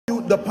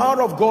the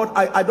power of God,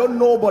 I don't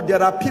know, but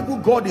there are people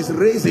God is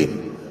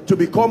raising to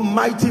become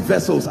mighty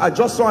vessels. I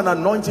just saw an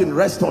anointing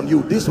rest on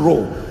you, this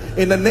row.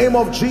 In the name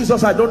of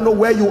Jesus, I don't know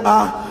where you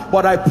are,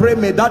 but I pray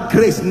may that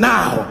grace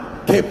now,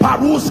 let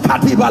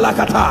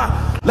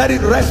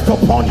it rest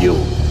upon you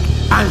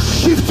and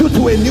shift you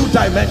to a new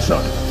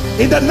dimension.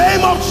 In the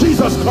name of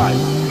Jesus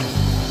Christ.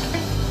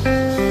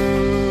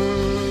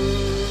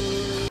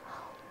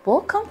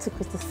 Welcome to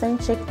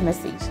Christocentric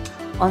Message.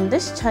 On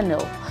this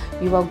channel,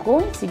 you are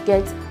going to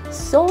get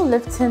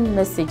soul-lifting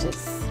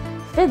messages,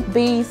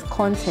 faith-based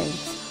content,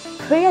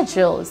 prayer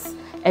drills,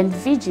 and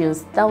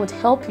videos that would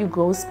help you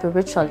grow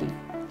spiritually.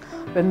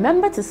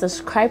 Remember to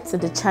subscribe to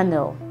the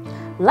channel,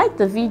 like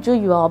the video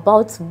you are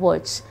about to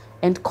watch,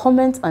 and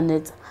comment on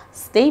it.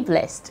 Stay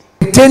blessed.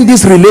 Maintain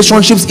these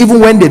relationships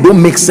even when they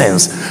don't make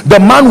sense. The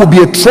man will be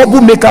a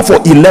troublemaker for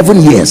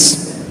 11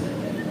 years.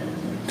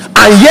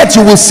 And yet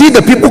you will see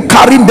the people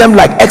carrying them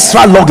like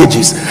extra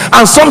luggages.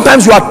 And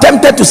sometimes you are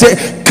tempted to say,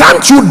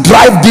 can't you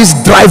drive this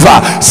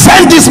driver?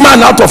 Send this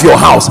man out of your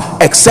house.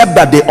 Except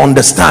that they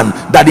understand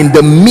that in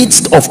the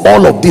midst of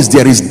all of this,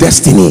 there is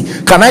destiny.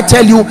 Can I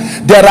tell you,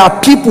 there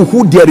are people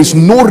who there is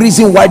no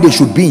reason why they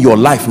should be in your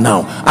life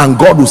now. And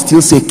God will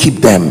still say,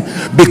 keep them.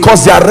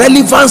 Because their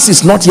relevance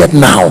is not yet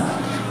now.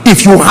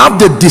 If you have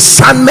the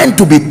discernment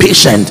to be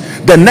patient,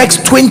 the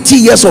next 20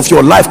 years of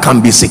your life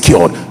can be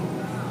secured.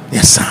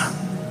 Yes, sir.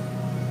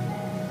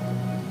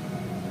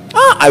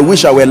 I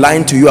wish I were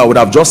lying to you. I would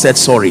have just said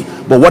sorry.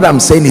 But what I'm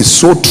saying is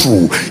so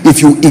true.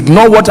 If you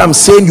ignore what I'm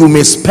saying, you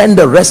may spend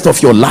the rest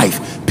of your life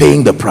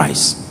paying the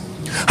price.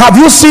 Have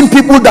you seen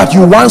people that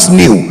you once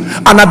knew,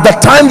 and at the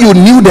time you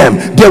knew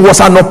them, there was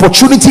an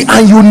opportunity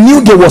and you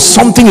knew there was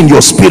something in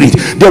your spirit,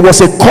 there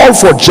was a call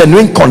for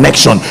genuine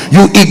connection,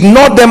 you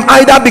ignored them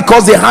either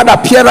because they had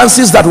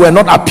appearances that were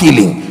not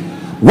appealing.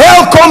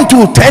 Welcome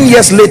to 10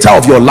 years later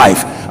of your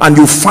life, and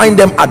you find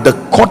them at the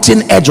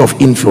cutting edge of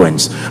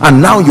influence,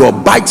 and now you're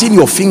biting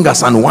your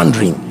fingers and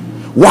wondering,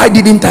 why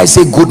didn't I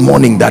say good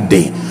morning that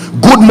day?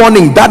 Good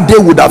morning that day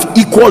would have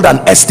equaled an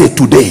estate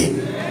today.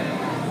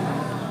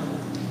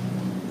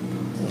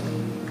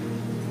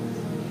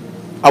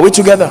 Are we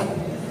together?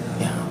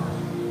 Yeah.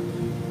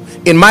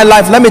 In my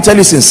life, let me tell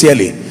you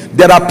sincerely,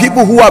 there are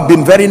people who have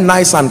been very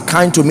nice and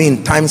kind to me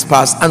in times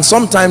past, and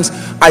sometimes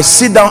I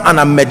sit down and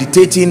I'm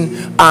meditating,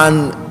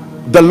 and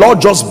the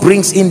Lord just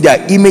brings in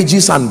their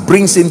images and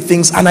brings in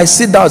things, and I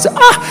sit down and say,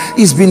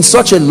 it's been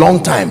such a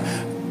long time.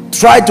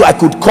 I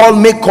could call,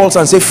 make calls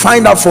and say,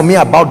 find out for me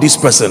about this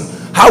person.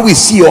 How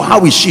is he or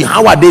how is she?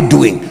 How are they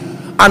doing?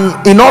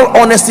 And in all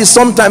honesty,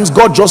 sometimes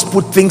God just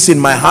put things in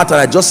my heart, and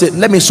I just said,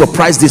 let me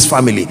surprise this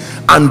family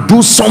and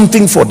do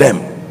something for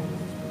them.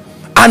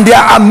 And they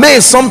are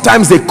amazed.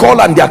 Sometimes they call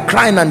and they are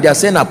crying and they are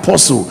saying,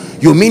 Apostle,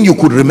 you mean you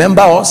could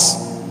remember us?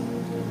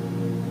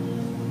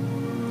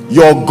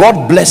 Your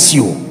God bless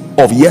you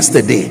of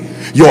yesterday,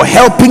 your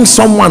helping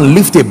someone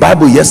lift a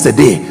Bible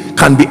yesterday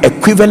can be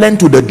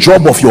equivalent to the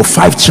job of your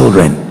 5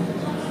 children.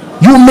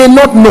 You may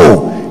not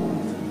know.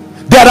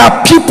 There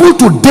are people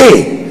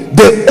today,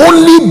 the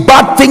only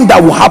bad thing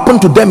that will happen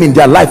to them in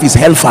their life is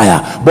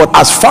hellfire. But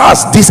as far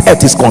as this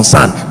earth is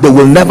concerned, they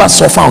will never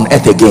suffer on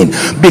earth again,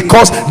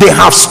 because they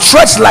have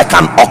stretched like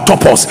an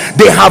octopus.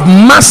 They have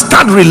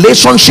mastered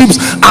relationships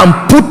and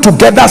put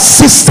together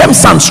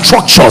systems and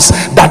structures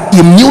that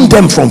immune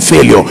them from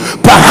failure.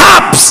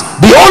 Perhaps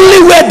the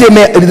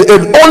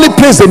only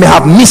place they may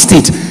have missed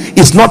it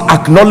is not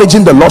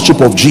acknowledging the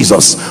lordship of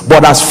Jesus.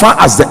 But as far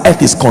as the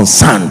earth is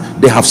concerned,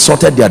 they have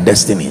sorted their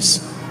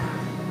destinies.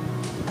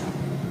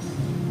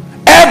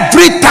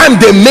 Every time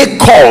they make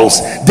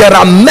calls, there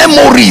are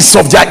memories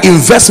of their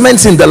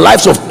investments in the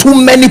lives of too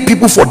many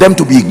people for them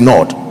to be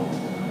ignored.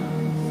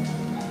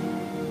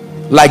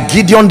 Like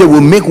Gideon, they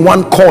will make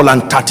one call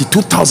and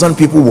 32,000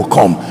 people will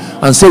come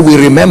and say, we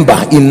remember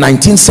in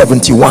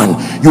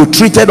 1971 you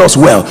treated us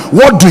well.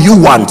 What do you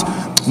want?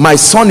 My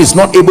son is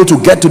not able to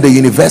get to the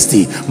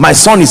university. My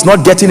son is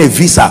not getting a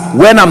visa.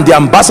 When I'm the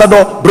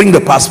ambassador, bring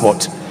the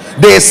passport.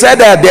 They said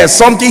that there's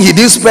something, he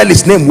didn't spell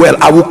his name well.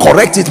 I will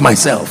correct it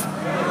myself.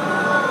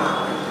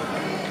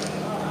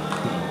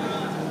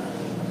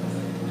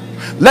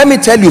 Let me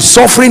tell you,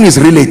 suffering is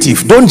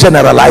relative. Don't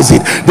generalize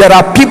it. There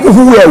are people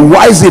who were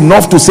wise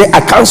enough to say, I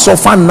can't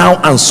suffer now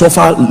and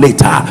suffer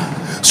later.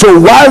 So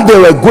while they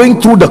were going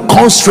through the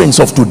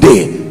constraints of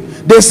today,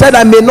 they said,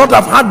 I may not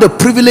have had the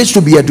privilege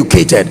to be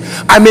educated.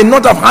 I may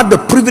not have had the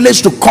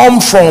privilege to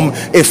come from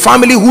a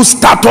family whose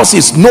status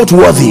is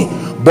noteworthy.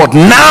 But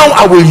now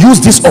I will use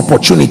this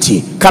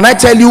opportunity. Can I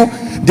tell you,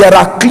 there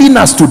are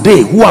cleaners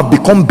today who have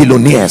become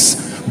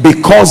billionaires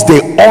because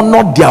they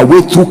honored their way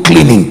through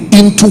cleaning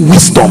into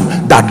wisdom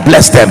that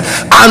blessed them.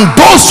 And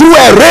those who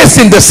were raised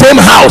in the same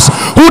house,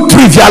 who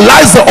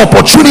trivialized the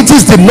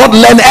opportunities, did not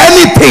learn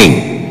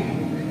anything.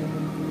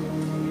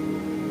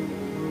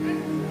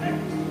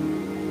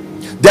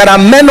 There are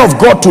men of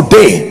God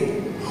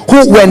today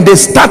who, when they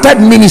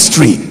started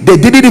ministry, they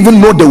didn't even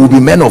know they would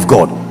be men of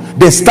God.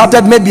 They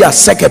started maybe as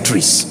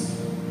secretaries,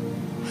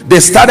 they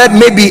started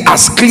maybe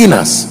as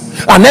cleaners,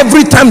 And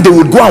every time they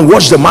would go and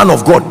watch the man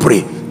of God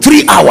pray,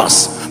 3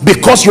 hours,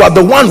 because you are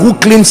the one who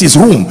cleans his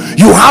room,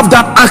 you have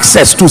that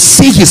access to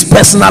see his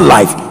personal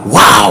life.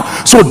 Wow.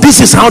 So this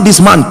is how this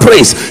man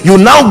prays. You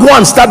now go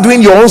and start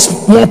doing your own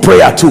small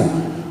prayer too,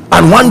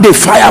 and one day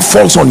fire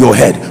falls on your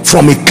head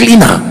from a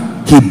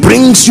cleaner. He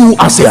brings you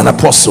as an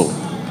apostle.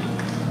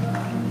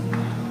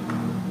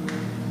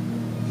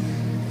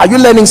 Are you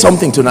learning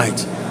something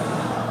tonight?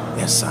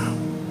 Yes, sir.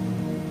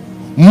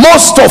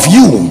 Most of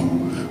you,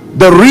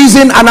 the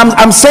reason, and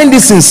I'm saying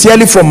this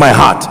sincerely from my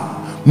heart,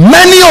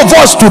 many of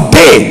us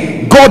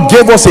today, God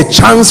gave us a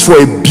chance for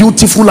a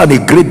beautiful and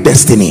a great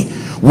destiny.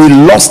 We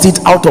lost it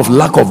out of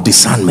lack of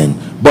discernment.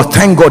 But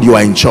thank God you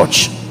are in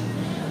church.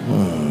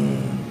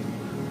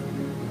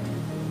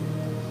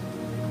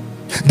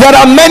 There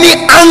are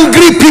many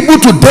angry people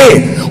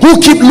today who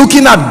keep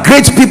looking at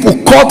great people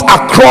caught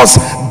across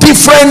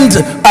different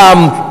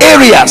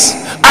areas.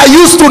 I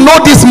used to know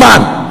this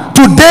man.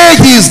 Today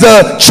he is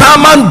the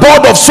chairman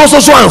board of so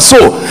and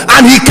so,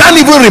 and he can't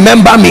even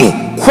remember me.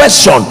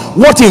 Question: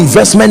 what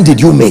investment did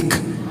you make?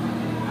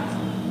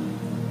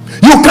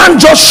 You can't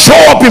just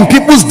show up in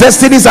people's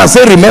destinies and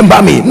say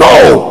remember me.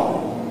 No.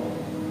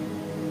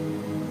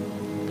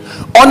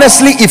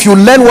 Honestly, if you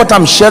learn what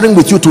I'm sharing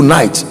with you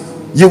tonight,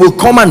 you will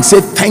come and say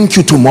thank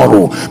you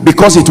tomorrow,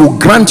 because it will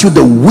grant you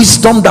the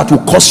wisdom that will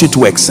cause you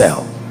to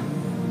excel.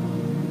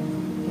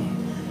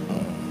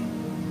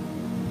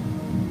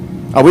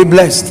 Are we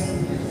blessed?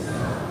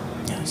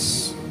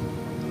 Yes.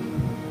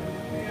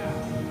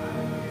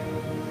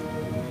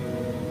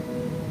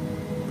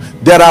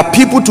 There are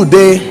people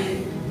today,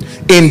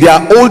 in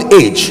their old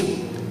age,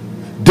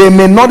 they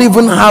may not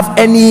even have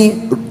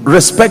any,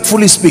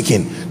 respectfully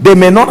speaking, they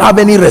may not have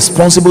any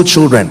responsible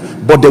children,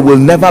 but they will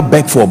never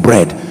beg for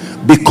bread,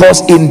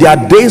 because in their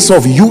days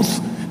of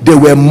youth they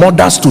were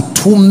mothers to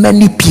too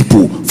many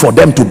people for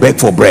them to beg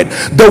for bread.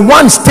 The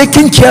ones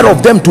taking care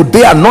of them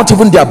today are not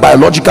even their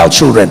biological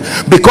children,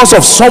 because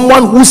of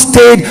someone who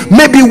stayed,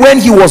 maybe when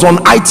he was on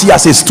IT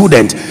as a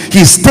student,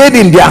 he stayed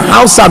in their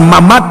house and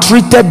mama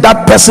treated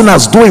that person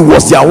as though he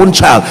was their own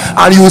child.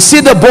 And you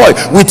see the boy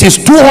with his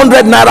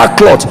 200 naira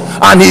cloth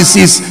and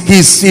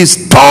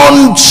his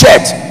torn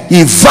shirt.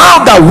 He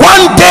vowed that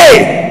one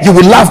day you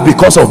will laugh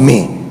because of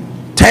me.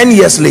 10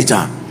 years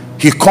later,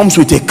 he comes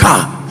with a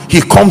car,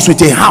 he comes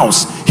with a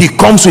house, he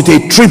comes with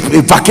a trip,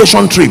 a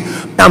vacation trip,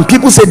 and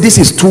people say this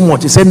is too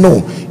much. He said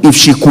no, if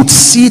she could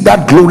see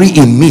that glory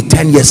in me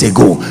 10 years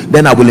ago,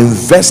 then I will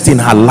invest in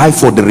her life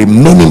for the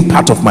remaining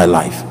part of my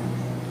life.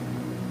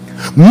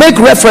 Make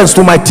reference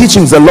to my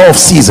teachings, the law of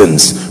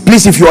seasons.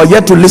 Please, if you are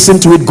yet to listen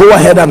to it, go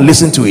ahead and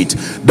listen to it.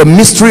 The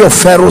mystery of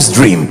Pharaoh's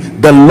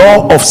dream, the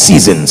law of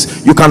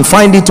seasons. You can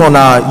find it on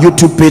our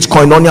YouTube page,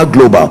 Koinonia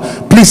Global.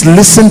 Please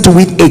listen to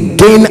it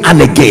again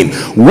and again.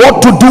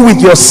 What to do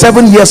with your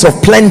 7 years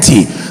of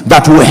plenty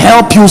that will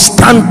help you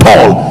stand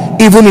tall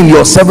even in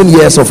your 7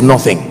 years of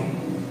nothing.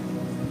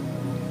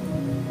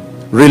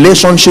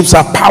 Relationships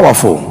are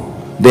powerful.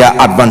 They are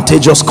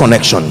advantageous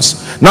connections.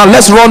 Now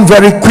let's run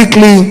very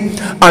quickly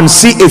and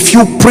see a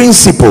few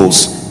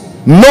principles,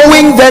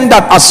 knowing then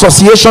that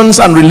associations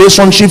and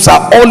relationships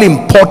are all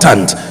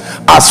important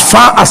as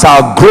far as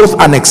our growth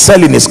and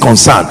excelling is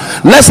concerned.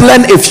 Let's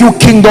learn a few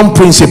kingdom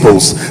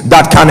principles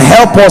that can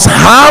help us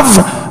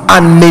have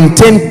and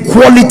maintain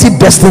quality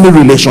destiny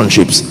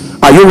relationships.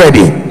 Are you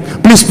ready?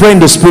 Please pray in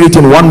the spirit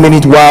in 1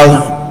 minute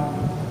while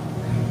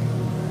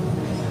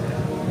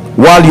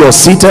you're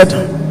seated.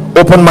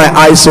 Open my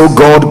eyes, oh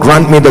God,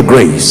 grant me the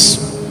grace.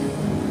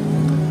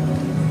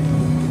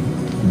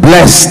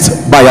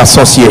 Blessed by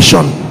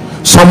association.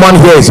 Someone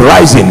here is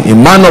rising. A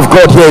man of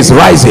God here is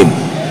rising.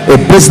 A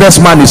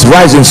businessman is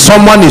rising.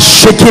 Someone is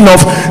shaking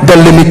off the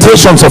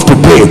limitations of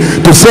today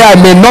to say, I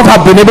may not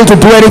have been able to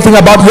do anything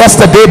about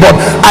yesterday, but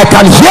I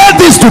can hear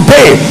this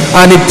today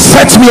and it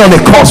sets me on a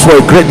course for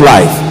a great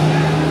life.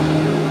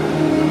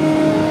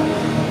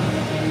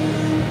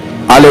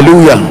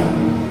 Hallelujah.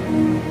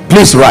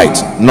 Please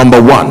write,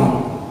 number 1,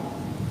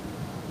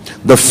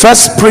 the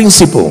first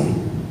principle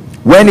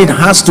when it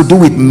has to do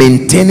with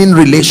maintaining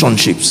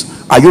relationships.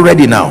 Are you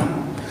ready now?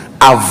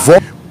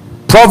 Avoid,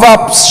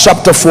 Proverbs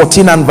chapter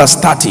 14 and verse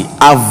 30,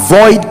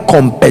 avoid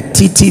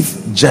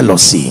competitive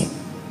jealousy.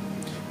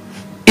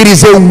 It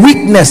is a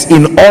weakness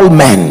in all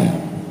men.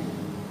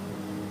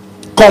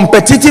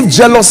 Competitive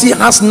jealousy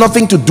has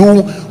nothing to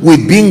do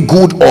with being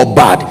good or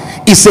bad.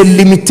 It's a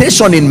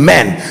limitation in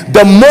men.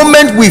 The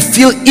moment we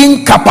feel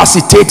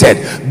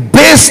incapacitated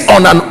based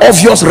on an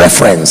obvious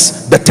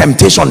reference, the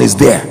temptation is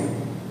there.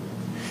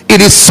 It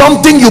is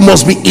something you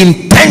must be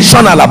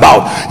intentional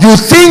about. You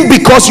think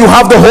because you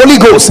have the Holy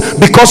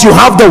Ghost, because you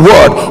have the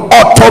word,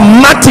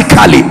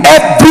 automatically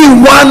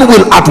everyone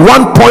will at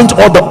one point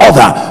or the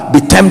other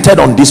be tempted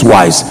on this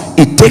wise.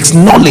 It takes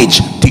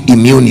knowledge to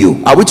immune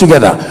you. Are we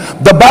together?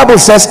 The Bible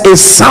says a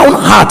sound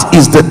heart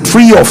is the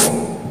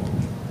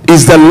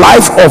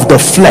life of the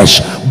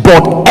flesh,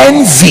 but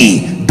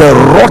envy the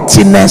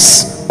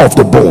rottenness of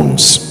the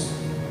bones.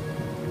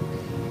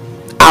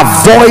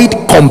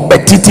 Avoid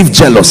competitive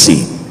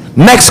jealousy.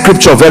 Next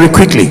scripture very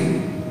quickly.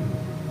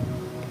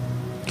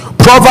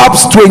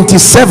 Proverbs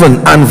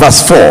 27 and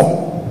verse 4.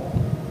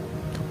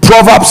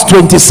 Proverbs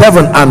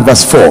 27 and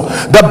verse 4.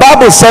 The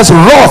Bible says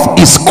wrath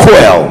is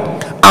cruel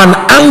and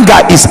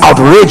anger is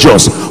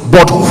outrageous,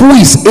 but who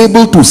is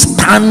able to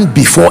stand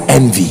before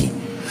envy?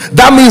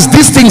 That means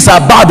these things are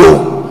bad.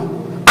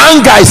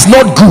 Anger is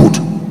not good,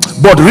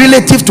 but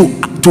relative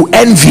to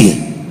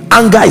envy,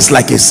 anger is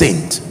like a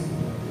saint.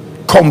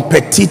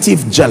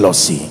 Competitive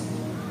jealousy.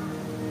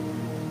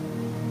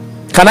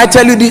 Can I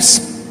tell you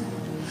this?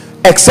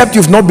 Except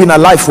you've not been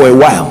alive for a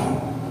while,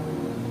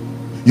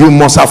 you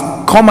must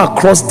have come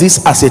across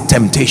this as a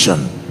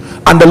temptation,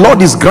 and the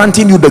Lord is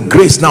granting you the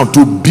grace now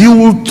to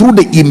build through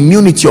the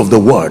immunity of the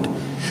word.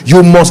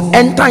 You must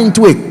enter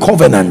into a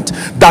covenant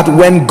that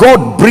when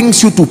God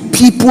brings you to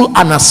people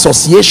and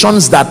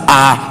associations that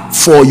are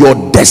for your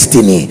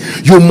destiny,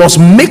 you must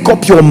make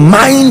up your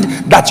mind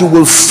that you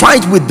will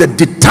fight with the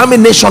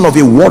determination of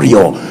a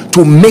warrior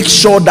to make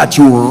sure that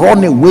you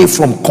run away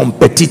from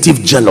competitive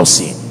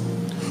jealousy.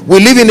 We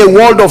live in a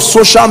world of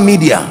social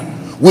media.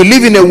 We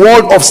live in a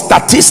world of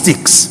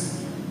statistics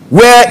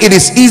where it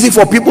is easy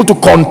for people to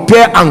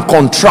compare and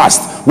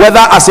contrast, whether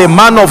as a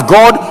man of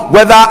God,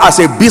 whether as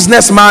a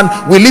businessman.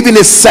 We live in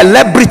a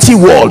celebrity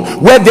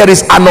world where there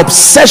is an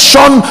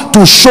obsession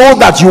to show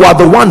that you are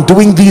the one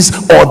doing this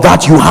or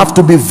that. You have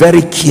to be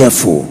very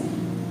careful.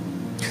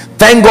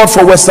 Thank God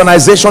for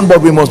westernization,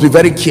 but we must be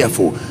very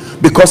careful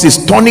because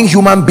it's turning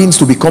human beings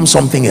to become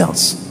something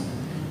else.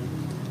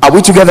 Are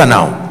we together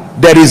now?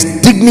 There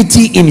is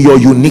dignity in your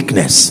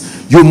uniqueness.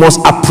 You must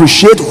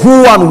appreciate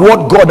who and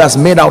what God has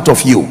made out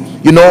of you.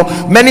 You know,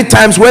 many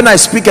times when I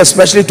speak,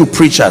 especially to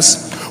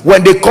preachers,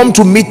 when they come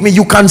to meet me,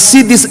 you can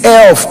see this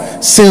air of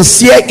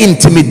sincere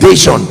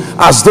intimidation,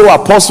 as though,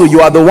 apostle,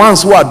 you are the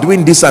ones who are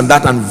doing this and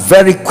that. And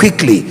very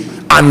quickly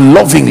and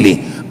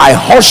lovingly I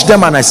hush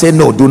them and I say,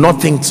 no, do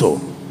not think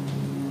so.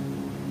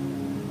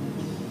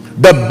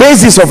 The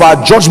basis of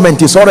our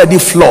judgment is already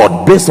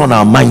flawed based on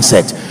our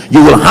mindset.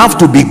 You will have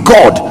to be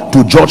God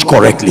to judge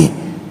correctly.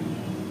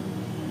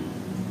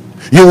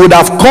 You would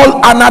have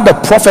called Anna the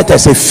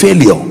prophetess a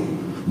failure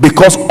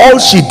because all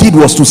she did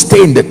was to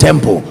stay in the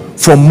temple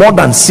for more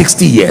than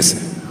 60 years.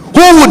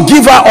 Who would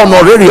give her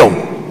honorarium?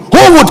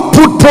 Who would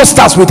put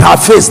posters with her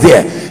face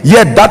there?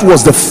 Yet that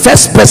was the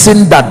first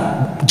person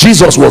that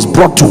Jesus was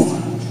brought to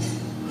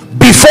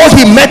before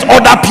he met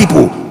other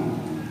people.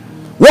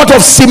 What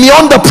of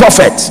Simeon the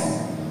prophet?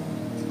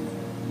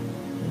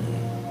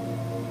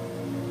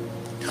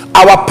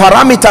 Our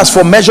parameters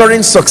for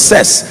measuring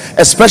success,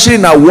 especially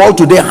in our world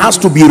today, has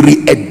to be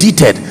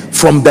re-edited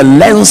from the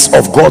lens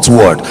of God's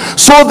word,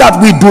 so that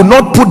we do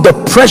not put the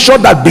pressure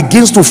that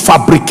begins to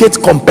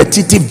fabricate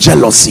competitive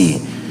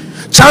jealousy.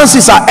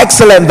 Chances are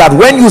excellent that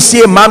when you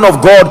see a man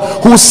of God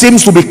who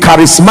seems to be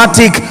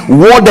charismatic,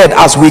 worded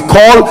as we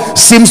call,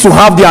 seems to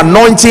have the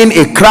anointing,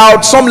 a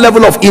crowd, some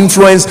level of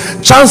influence,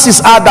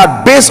 chances are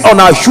that based on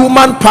our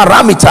human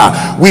parameter,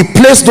 we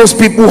place those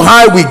people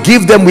high, we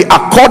give them, we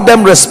accord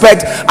them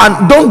respect.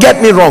 And don't get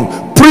me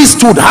wrong,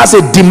 priesthood has a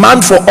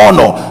demand for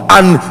honor,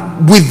 and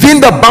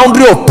within the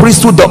boundary of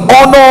priesthood, the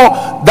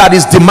honor that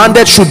is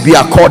demanded should be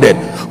accorded,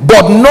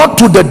 but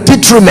not to the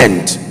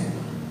detriment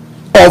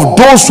of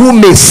those who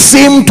may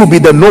seem to be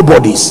the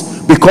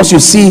nobodies. Because you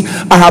see,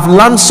 I have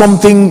learned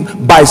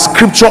something by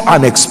scripture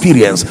and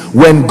experience.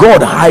 When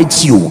God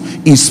hides you,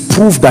 is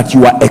proof that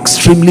you are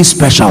extremely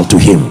special to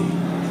him.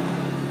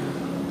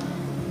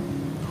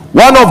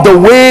 One of the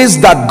ways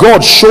that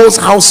God shows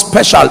how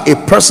special a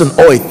person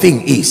or a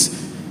thing is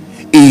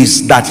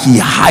that he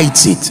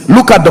hides it.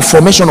 Look at the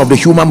formation of the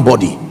human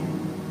body.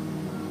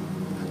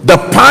 The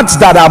parts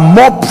that are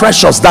more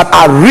precious, that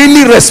are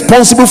really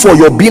responsible for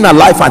your being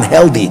alive and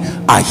healthy,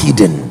 are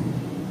hidden.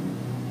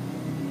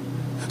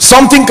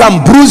 Something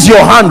can bruise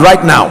your hand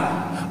right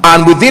now,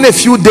 and within a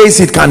few days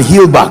it can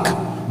heal back.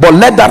 But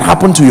let that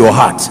happen to your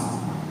heart.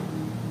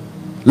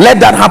 Let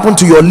that happen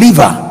to your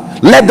liver.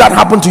 Let that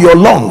happen to your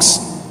lungs.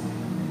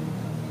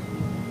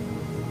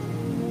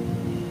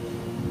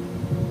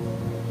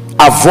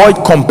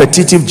 Avoid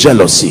competitive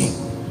jealousy.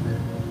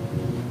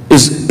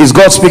 Is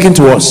God speaking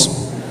to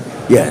us?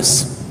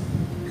 Yes.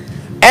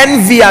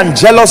 Envy and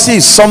jealousy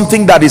is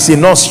something that is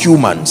in us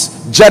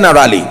humans.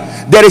 Generally,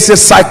 there is a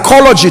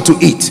psychology to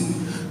it,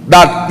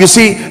 that you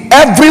see,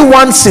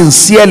 everyone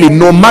sincerely,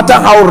 no matter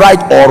how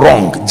right or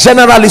wrong,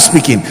 generally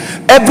speaking,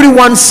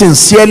 everyone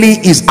sincerely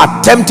is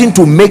attempting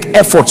to make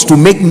efforts to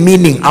make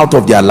meaning out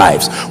of their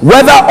lives.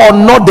 Whether or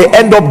not they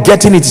end up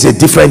getting it is a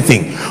different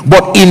thing,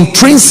 but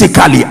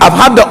intrinsically, I've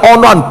had the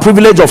honor and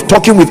privilege of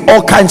talking with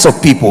all kinds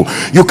of people.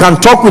 You can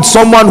talk with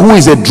someone who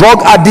is a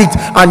drug addict,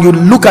 and you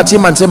look at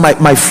him and say,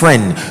 my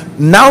friend,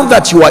 now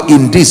that you are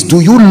in this,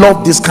 do you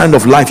love this kind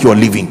of life you're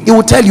living? He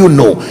will tell you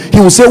no. He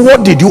will say,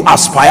 what did you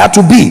aspire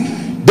to be?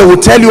 They will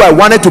tell you, I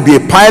wanted to be a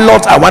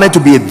pilot, I wanted to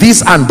be a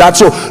this and that.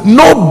 So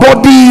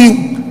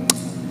nobody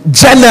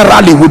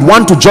generally would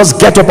want to just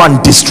get up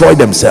and destroy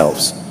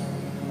themselves,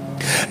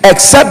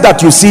 except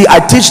that, you see, I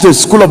teach the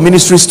School of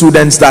Ministry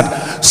students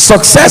that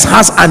success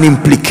has an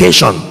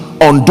implication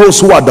on those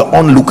who are the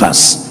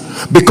onlookers.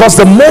 Because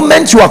the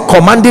moment you are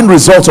commanding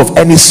results of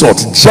any sort,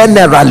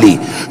 generally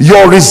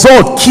your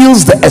result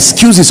kills the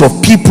excuses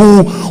of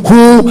people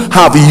who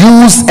have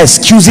used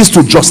excuses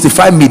to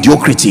justify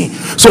mediocrity.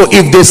 So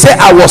if they say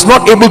I was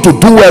not able to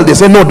do well, they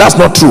say no, that's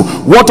not true.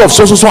 What of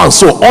so and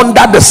so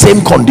under the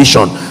same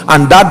condition?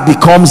 And that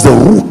becomes the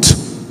root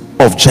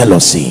of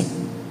jealousy.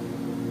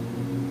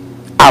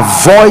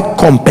 Avoid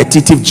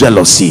competitive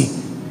jealousy.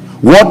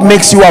 What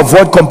makes you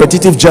avoid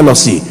competitive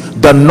jealousy?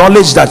 The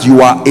knowledge that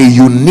you are a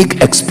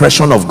unique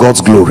expression of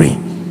God's glory.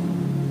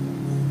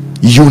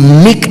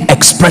 Unique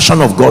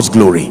expression of God's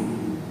glory.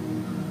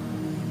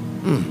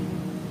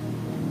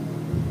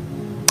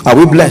 Are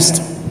we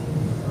blessed?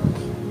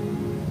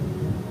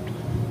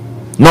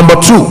 Number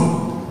 2,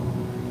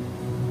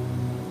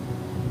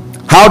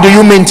 how do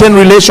you maintain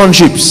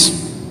relationships?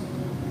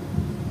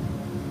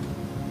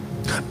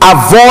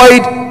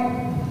 Avoid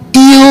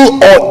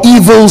ill or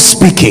evil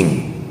speaking.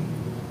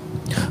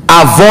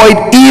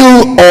 Avoid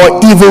ill or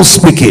evil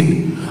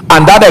speaking,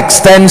 and that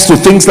extends to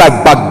things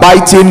like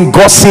backbiting,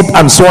 gossip,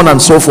 and so on and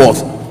so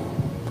forth.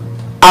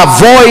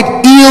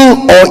 Avoid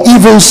ill or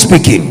evil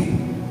speaking.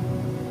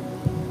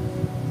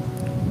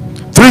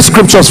 3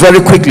 scriptures very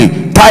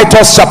quickly.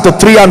 Titus chapter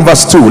 3 and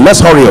verse 2.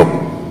 Let's hurry up.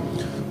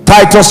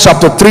 Titus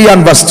chapter 3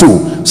 and verse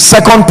 2.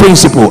 Second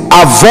principle: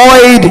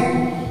 avoid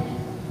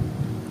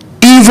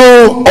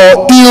evil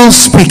or ill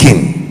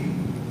speaking.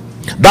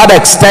 That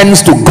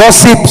extends to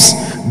gossips,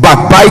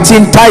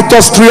 backbiting.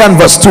 Titus 3 and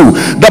verse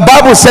 2. The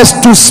Bible says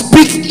to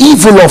speak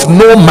evil of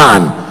no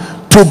man,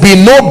 to be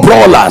no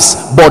brawlers,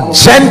 but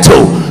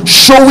gentle,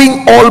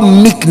 showing all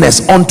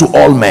meekness unto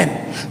all men.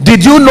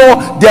 Did you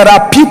know there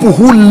are people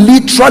who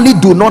literally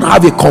do not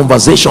have a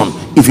conversation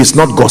if it's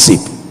not gossip?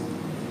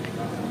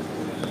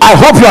 I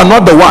hope you are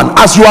not the one.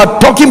 As you are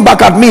talking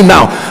back at me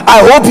now,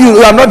 I hope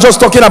you are not just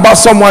talking about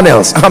someone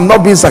else. I'm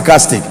not being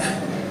sarcastic.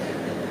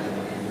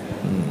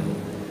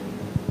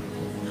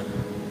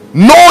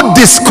 No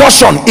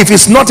discussion if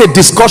it's not a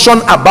discussion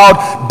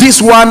about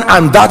this one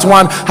and that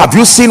one. Have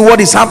you seen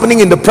what is happening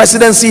in the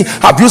presidency?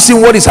 Have you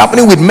seen what is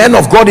happening with men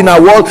of God in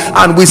our world?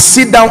 And we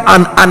sit down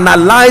and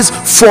analyze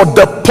for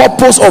the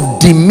purpose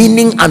of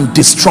demeaning and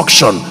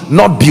destruction,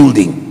 not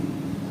building.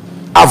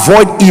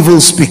 Avoid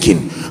evil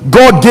speaking.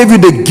 God gave you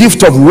the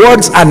gift of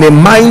words and a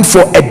mind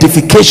for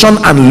edification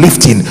and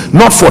lifting,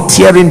 not for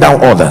tearing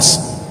down others.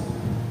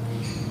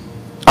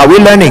 Are we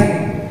learning?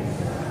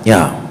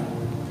 Yeah.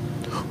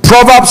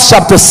 Proverbs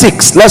chapter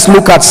 6, let's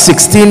look at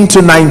 16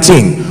 to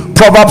 19.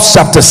 Proverbs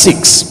chapter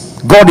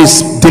 6. God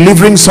is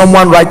delivering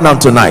someone right now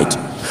tonight.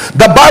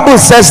 The Bible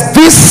says,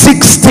 these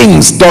 6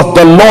 things doth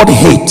the Lord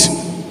hate.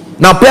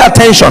 Now pay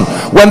attention.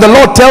 When the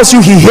Lord tells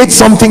you he hates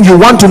something, you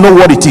want to know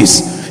what it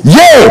is.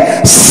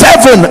 Yea,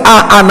 7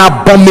 are an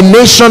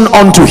abomination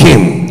unto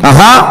him.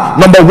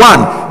 Number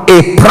 1,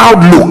 a proud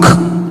look.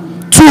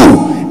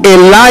 2, a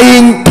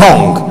lying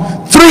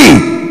tongue.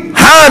 3,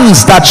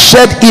 hands that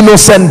shed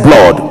innocent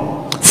blood.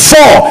 4,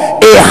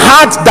 a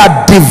heart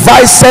that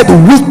deviseth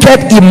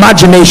wicked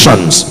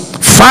imaginations.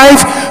 5,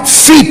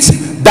 feet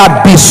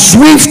that be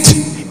swift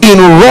in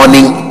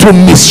running to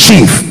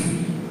mischief.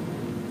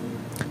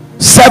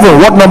 7,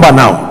 what number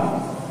now?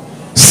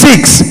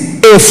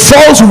 6, a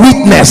false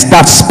witness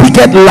that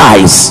speaketh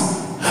lies.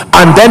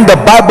 And then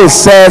the Bible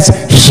says,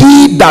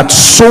 he that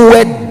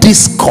soweth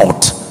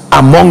discord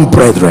among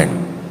brethren.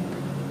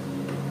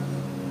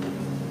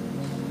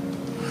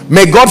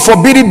 May God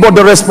forbid it, but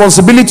the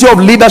responsibility of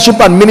leadership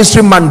and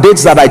ministry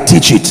mandates that I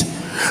teach it.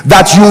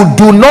 That you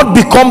do not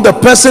become the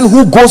person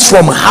who goes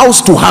from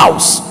house to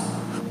house,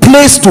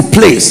 place to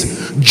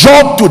place,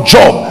 job to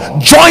job,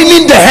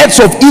 joining the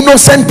heads of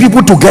innocent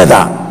people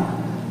together.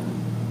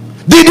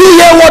 Did you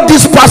hear what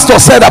this pastor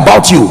said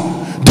about you?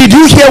 Did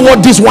you hear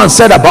what this one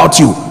said about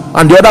you?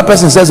 And the other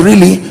person says,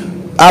 really?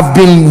 I've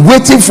been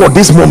waiting for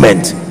this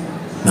moment.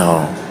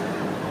 No.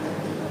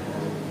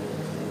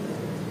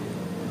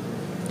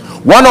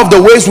 One of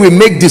the ways we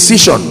make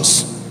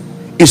decisions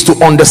is to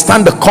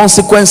understand the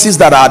consequences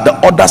that are at the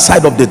other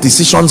side of the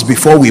decisions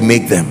before we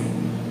make them.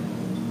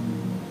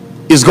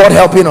 Is God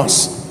helping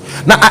us?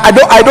 Now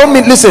I don't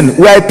mean, listen,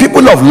 we are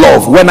people of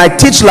love. When I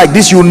teach like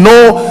this, you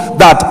know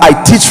that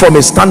I teach from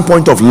a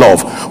standpoint of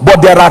love,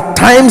 but there are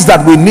times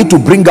that we need to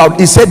bring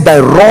out. He said, thy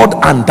rod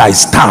and thy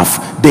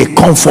staff, they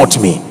comfort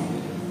me.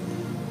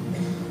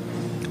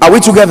 Are we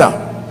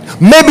together?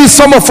 Maybe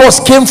some of us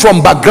came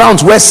from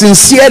backgrounds where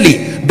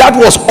sincerely that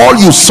was all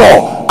you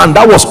saw and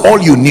that was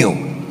all you knew.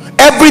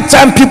 Every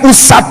time people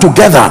sat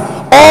together,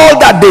 all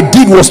that they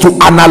did was to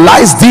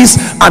analyze this,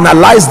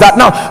 analyze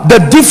that. Now the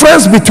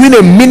difference between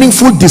a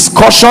meaningful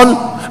discussion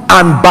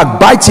and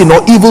backbiting or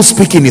evil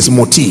speaking is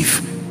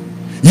motive.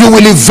 You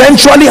will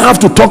eventually have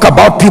to talk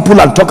about people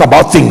and talk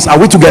about things. Are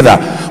we together?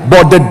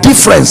 But the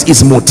difference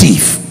is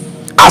motive.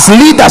 As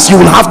leaders,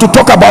 you will have to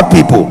talk about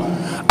people.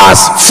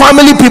 As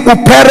family people,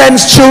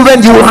 parents,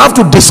 children, you will have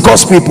to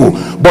discuss people,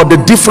 but the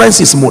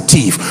difference is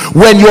motive.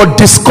 When your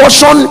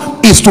discussion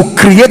is to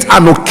create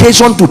an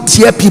occasion to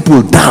tear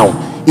people down,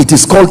 it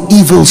is called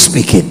evil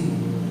speaking.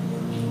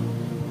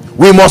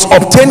 We must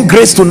obtain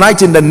grace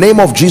tonight in the name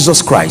of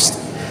Jesus Christ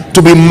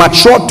to be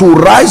mature, to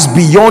rise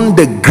beyond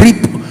the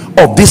grip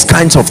of these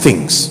kinds of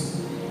things.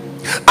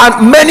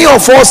 And many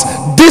of us,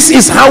 this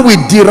is how we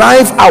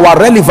derive our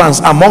relevance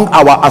among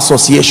our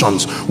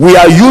associations. We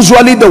are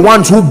usually the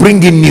ones who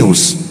bring in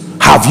news.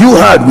 Have you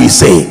heard? We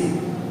say.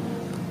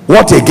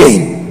 What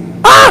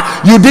again?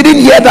 Ah, you didn't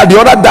hear that the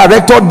other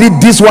director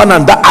did this one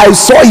and that? I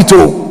saw it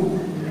all.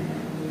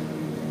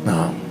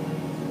 No.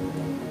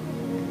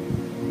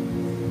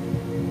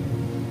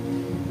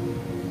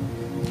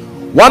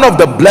 One of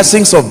the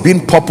blessings of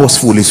being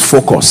purposeful is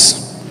focus.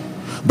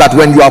 That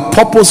when you are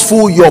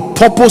purposeful, your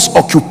purpose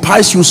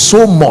occupies you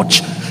so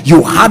much,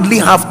 you hardly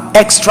have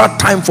extra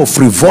time for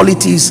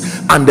frivolities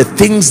and the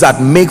things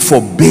that make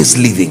for base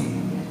living.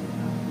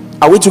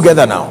 Are we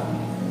together now?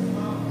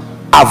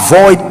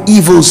 Avoid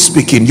evil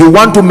speaking. You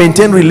want to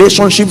maintain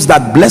relationships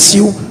that bless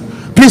you?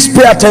 Please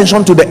pay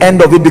attention to the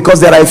end of it, because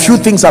there are a few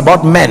things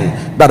about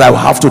men that I will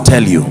have to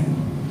tell you.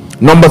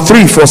 Number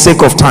 3, for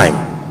sake of time.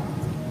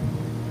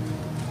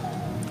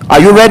 Are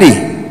you ready?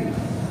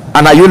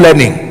 And are you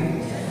learning?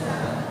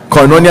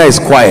 Koinonia is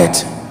quiet.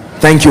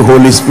 Thank you,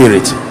 Holy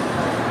Spirit.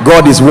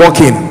 God is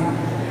working.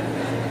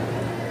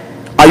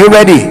 Are you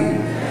ready?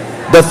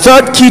 The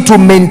third key to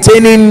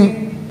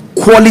maintaining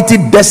quality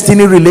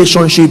destiny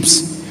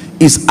relationships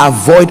is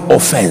avoid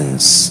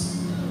offense.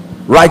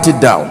 Write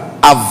it down.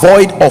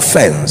 Avoid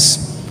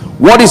offense.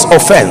 What is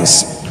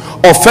offense?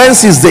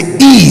 Offense is the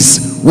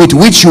ease with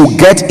which you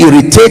get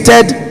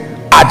irritated,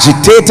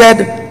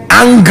 agitated,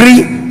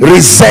 angry,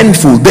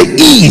 resentful. The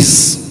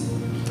ease.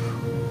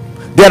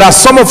 There are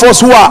some of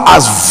us who are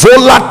as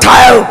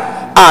volatile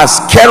as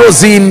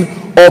kerosene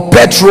or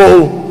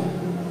petrol,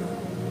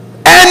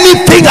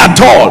 anything at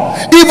all.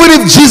 Even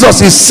if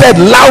Jesus is said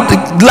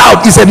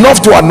loud is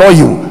enough to annoy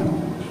you.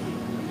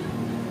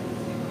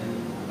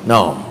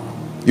 No,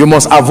 you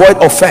must avoid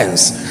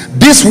offense.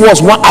 This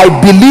was what I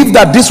believe,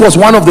 that this was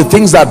one of the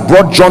things that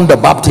brought John the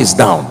Baptist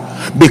down,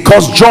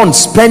 because John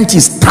spent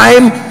his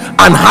time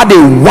and had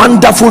a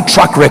wonderful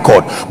track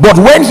record, but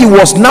when he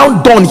was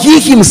now done, he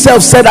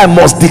himself said, I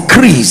must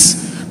decrease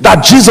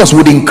that Jesus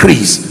would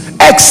increase.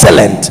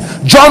 Excellent.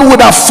 John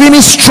would have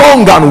finished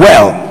strong and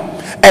well,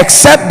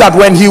 except that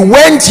when he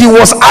went, he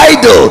was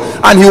idle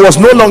and he was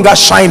no longer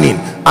shining.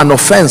 An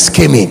offense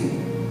came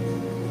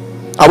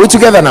in. Are we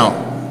together now?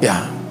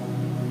 Yeah.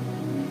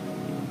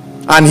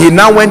 And he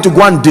now went to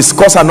go and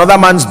discuss another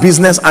man's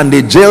business, and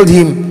they jailed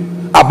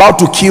him, about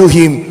to kill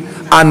him.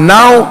 And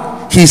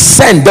now he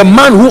sent the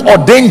man who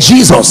ordained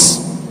Jesus.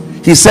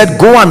 He said,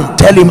 go and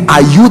tell him,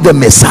 are you the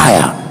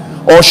Messiah,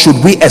 or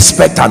should we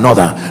expect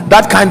another?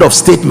 That kind of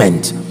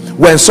statement,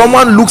 when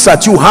someone looks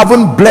at you,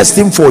 haven't blessed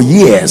him for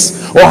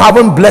years or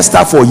haven't blessed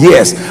her for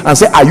years, and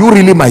say, are you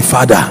really my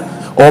father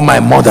or my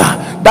mother?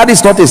 That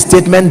is not a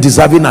statement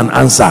deserving an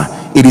answer.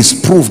 It is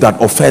proof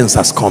that offense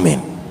has come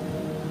in.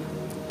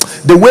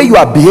 The way you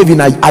are behaving,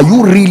 are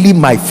you really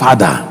my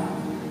father?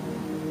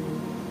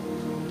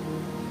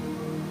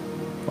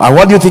 And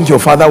what do you think your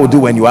father will do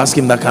when you ask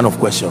him that kind of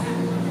question?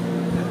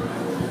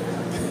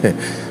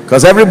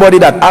 Because everybody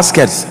that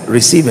asketh,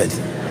 receive it.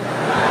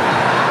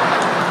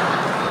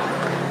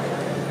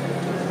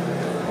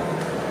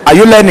 Are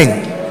you learning?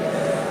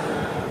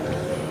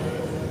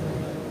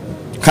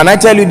 Can I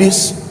tell you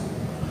this?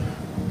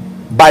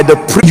 By the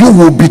you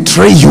will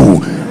betray you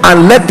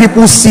and let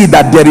people see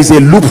that there is a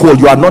loophole.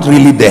 You are not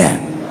really there.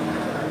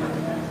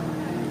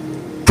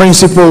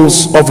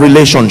 Principles of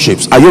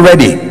relationships. Are you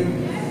ready?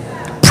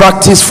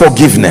 Practice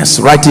forgiveness.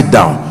 Write it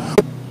down.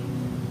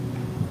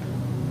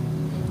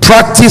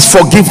 Practice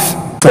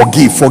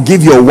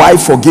forgive your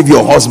wife, forgive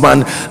your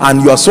husband,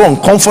 and you are so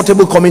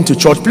uncomfortable coming to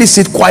church. Please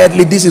sit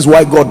quietly. This is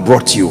why God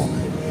brought you,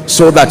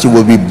 so that you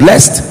will be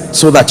blessed,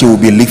 so that you will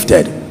be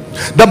lifted.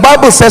 The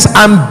Bible says,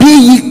 and be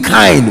ye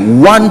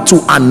kind one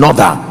to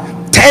another,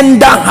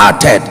 tender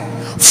hearted,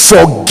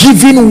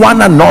 forgiving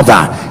one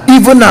another,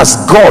 even as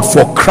God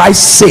for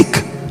Christ's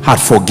sake had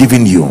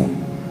forgiven you.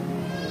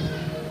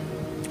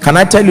 Can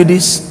I tell you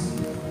this?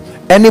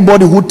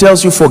 Anybody who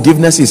tells you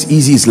forgiveness is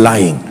easy is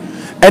lying.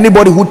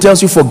 Anybody who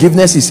tells you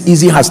forgiveness is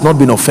easy has not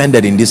been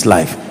offended in this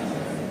life.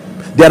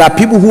 There are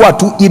people who are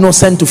too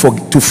innocent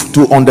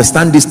to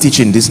understand this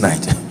teaching this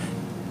night.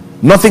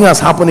 Nothing has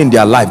happened in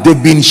their life.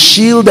 They've been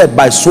shielded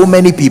by so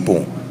many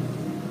people.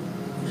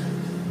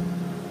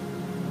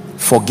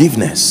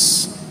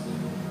 Forgiveness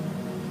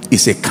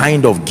is a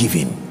kind of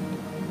giving.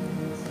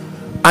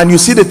 And you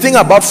see, the thing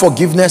about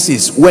forgiveness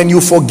is, when you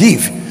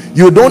forgive,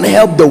 you don't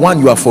help the one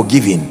you are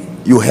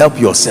forgiving, you help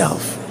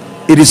yourself.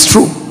 It is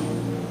true.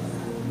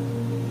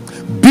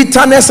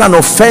 Bitterness and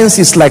offense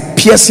is like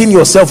piercing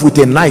yourself with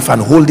a knife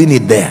and holding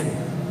it there.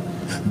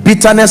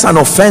 Bitterness and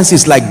offense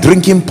is like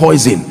drinking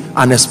poison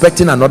and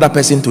expecting another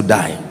person to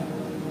die.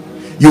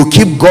 You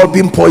keep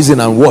gulping poison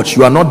and watch.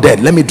 You are not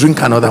dead, let me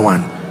drink another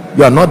one.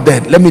 You are not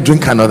dead, let me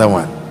drink another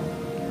one.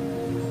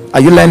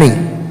 Are you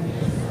learning?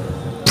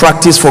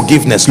 Practice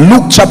forgiveness.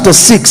 Luke chapter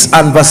 6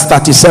 and verse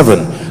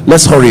 37.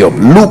 Let's hurry up.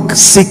 Luke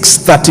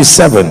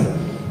 6:37.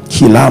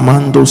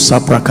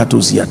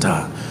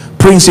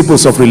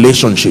 Principles of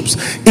relationships.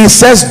 It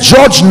says,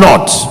 judge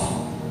not,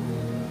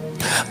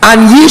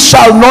 and ye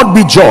shall not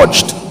be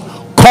judged.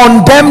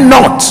 Condemn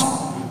not,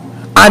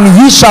 and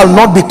ye shall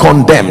not be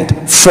condemned.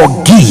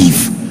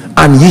 Forgive,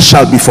 and ye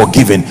shall be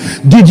forgiven.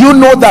 Did you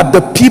know that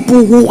the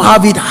people who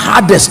have it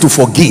hardest to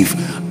forgive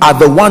are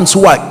the ones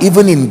who are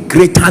even in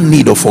greater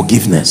need of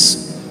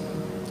forgiveness?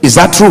 Is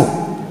that true?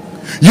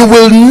 You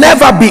will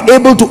never be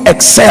able to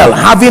excel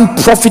having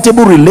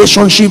profitable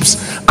relationships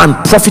and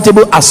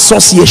profitable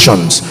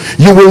associations.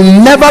 You will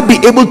never be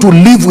able to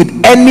live with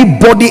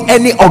anybody,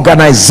 any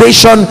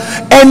organization,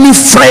 any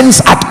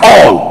friends at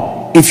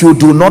all, if you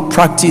do not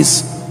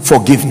practice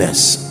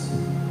forgiveness.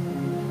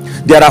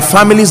 There are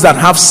families that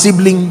have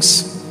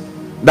siblings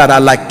that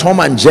are like Tom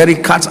and Jerry,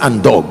 cats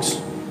and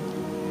dogs.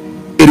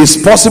 It is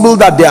possible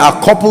that there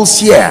are couples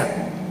here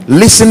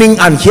listening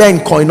and here in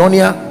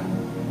Koinonia,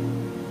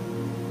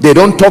 they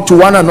don't talk to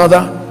one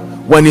another.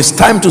 When it's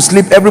time to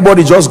sleep,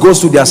 everybody just goes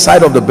to their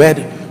side of the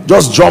bed,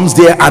 just jumps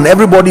there, and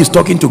everybody is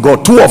talking to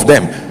God. Two of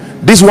them.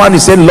 This one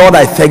is saying, Lord,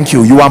 I thank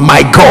you, you are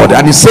my God,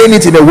 and he's saying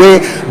it in a way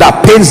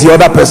that pains the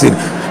other person.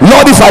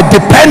 Lord, if I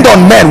depend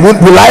on men,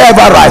 will I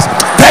ever rise?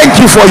 Thank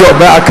you for your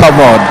man. Come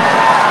on.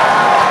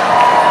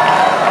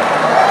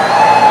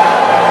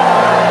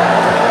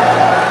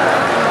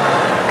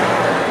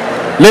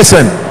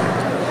 Listen,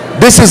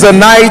 this is the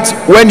night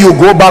when you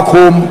go back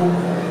home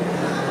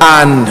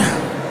and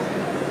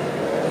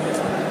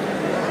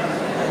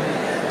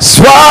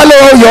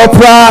swallow your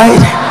pride.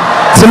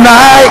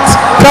 Tonight,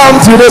 come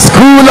to the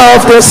school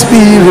of the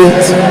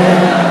Spirit.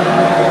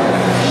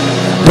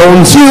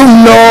 Don't you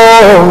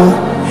know,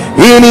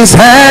 in his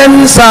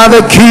hands are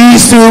the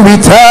keys to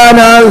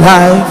eternal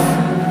life.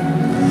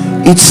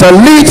 It's a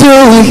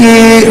little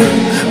here,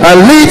 a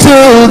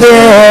little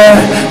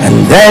there,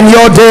 and then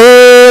your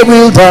day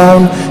will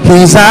dawn.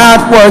 He's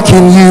at work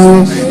in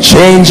you,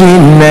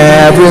 changing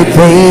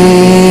everything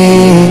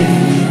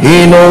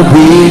in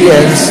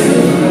obedience.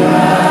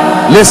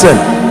 Listen,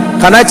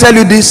 can I tell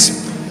you this?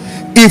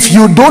 If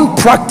you don't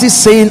practice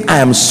saying I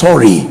am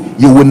sorry,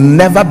 you will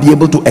never be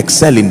able to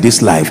excel in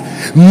this life.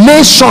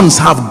 Nations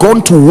have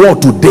gone to war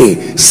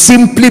today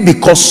simply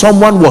because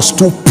someone was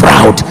too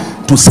proud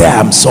to say I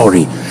am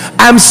sorry.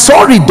 I'm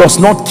sorry does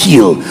not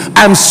kill.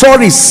 I'm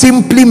sorry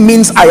simply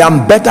means I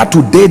am better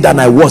today than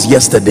I was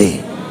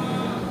yesterday.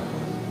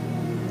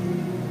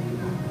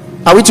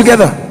 Are we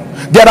together?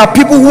 There are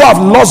people who have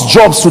lost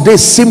jobs today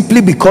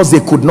simply because they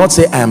could not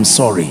say I am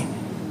sorry.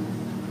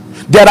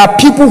 There are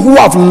people who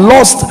have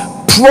lost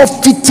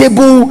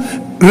profitable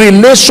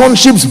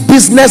relationships,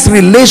 business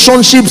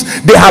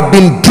relationships. They have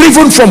been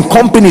driven from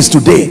companies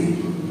today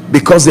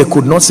because they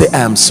could not say I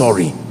am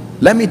sorry.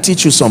 Let me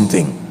teach you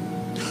something.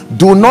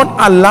 Do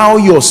not allow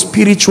your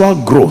spiritual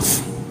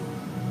growth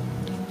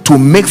to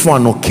make for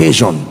an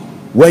occasion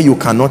where you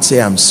cannot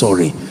say I'm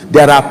sorry.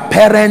 There are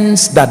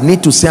parents that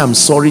need to say I'm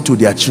sorry to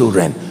their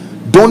children.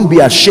 Don't be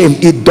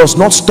ashamed. It does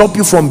not stop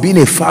you from being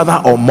a father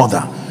or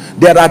mother.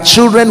 There are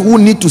children who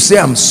need to say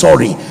I'm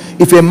sorry.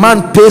 If a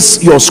man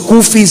pays your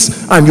school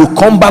fees and you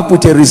come back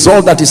with a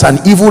result that is an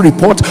evil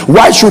report,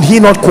 why should he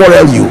not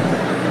quarrel you?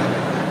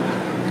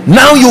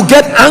 Now you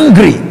get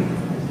angry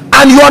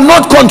and you are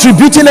not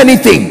contributing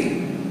anything.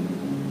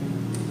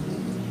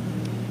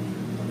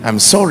 I'm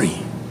sorry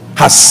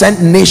has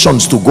sent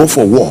nations to go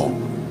for war.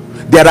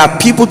 There are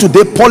people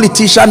today,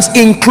 politicians,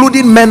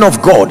 including men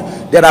of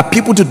God, there are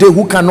people today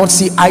who cannot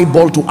see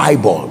eyeball to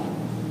eyeball.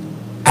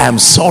 I am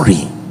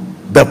sorry.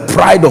 The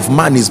pride of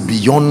man is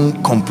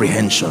beyond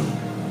comprehension.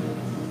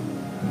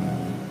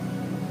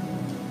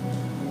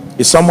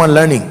 Is someone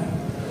learning?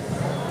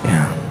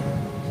 Yeah.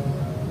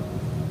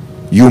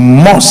 You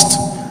must,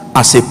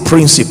 as a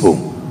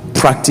principle,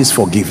 practice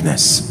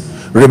forgiveness.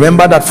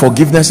 Remember that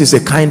forgiveness is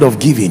a kind of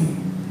giving.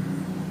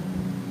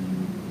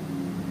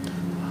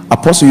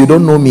 Apostle, you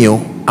don't know me,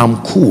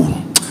 I'm cool,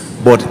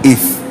 but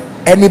if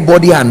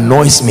anybody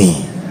annoys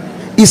me,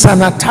 it's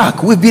an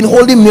attack. We've been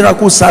holding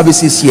miracle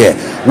services here.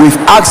 We've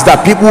asked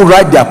that people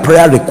write their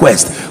prayer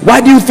request.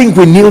 Why do you think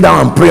we kneel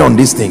down and pray on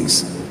these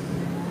things?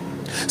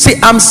 See,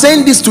 I'm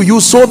saying this to you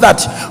so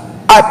that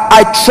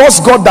I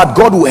trust God that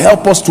God will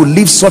help us to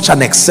live such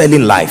an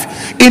excelling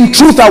life. In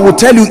truth, I will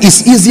tell you,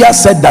 it's easier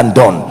said than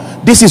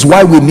done. This is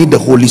why we need the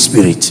Holy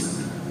Spirit.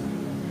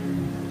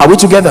 Are we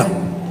together?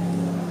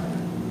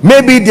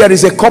 Maybe there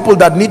is a couple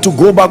that need to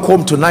go back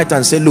home tonight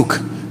and say, look,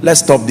 let's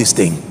stop this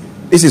thing.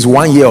 This is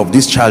 1 year of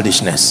this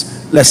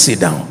childishness. Let's sit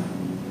down.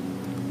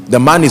 The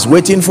man is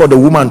waiting for the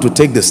woman to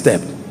take the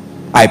step.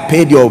 I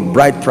paid your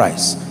bride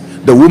price.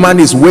 The woman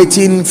is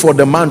waiting for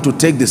the man to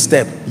take the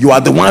step. You are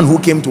the one who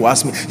came to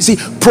ask me. You see,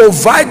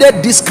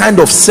 provided this kind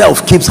of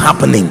self keeps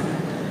happening,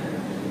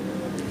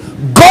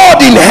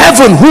 God in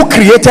heaven who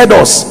created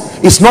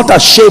us is not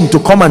ashamed to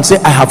come and say,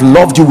 I have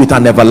loved you with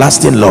an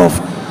everlasting love.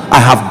 I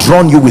have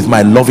drawn you with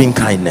my loving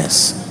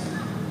kindness.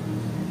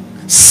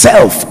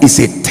 Self is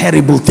a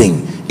terrible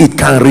thing. It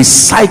can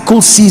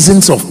recycle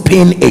seasons of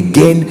pain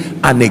again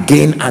and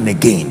again and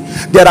again.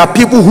 There are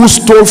people who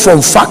stole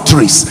from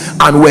factories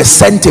and were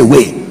sent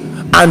away,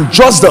 and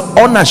just the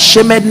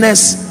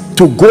unashamedness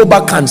to go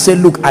back and say,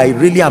 look, I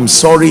really am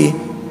sorry,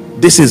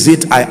 this is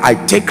it, I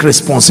take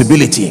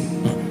responsibility.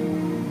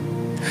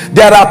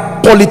 There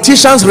are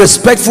politicians,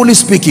 respectfully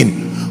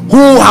speaking, who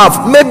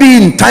have, maybe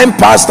in time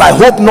past, I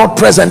hope not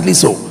presently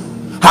so,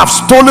 have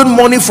stolen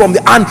money from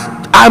the, and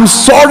I'm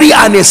sorry,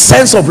 and a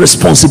sense of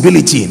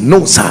responsibility.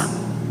 No, sir.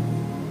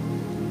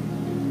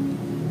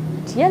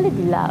 Dearly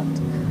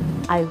beloved,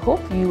 I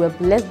hope you were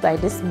blessed by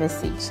this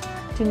message.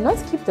 Do not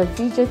keep the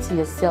video to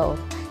yourself.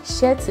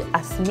 Share to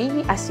as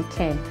many as you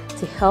can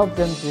to help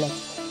them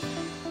bless.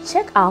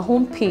 Check our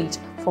homepage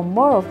for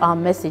more of our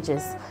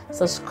messages.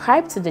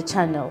 Subscribe to the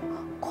channel,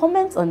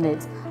 comment on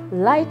it,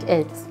 like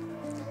it.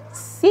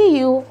 See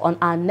you on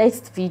our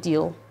next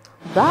video.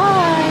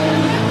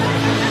 Bye.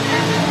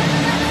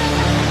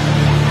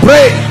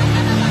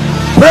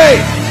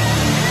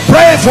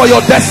 Pray for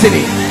your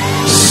destiny.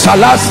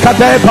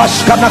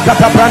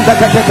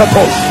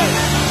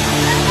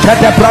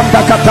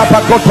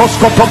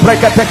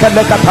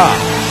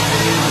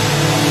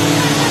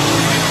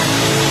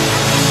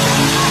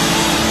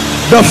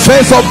 The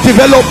phase of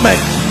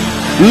development.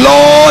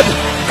 Lord,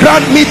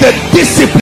 grant me the discipline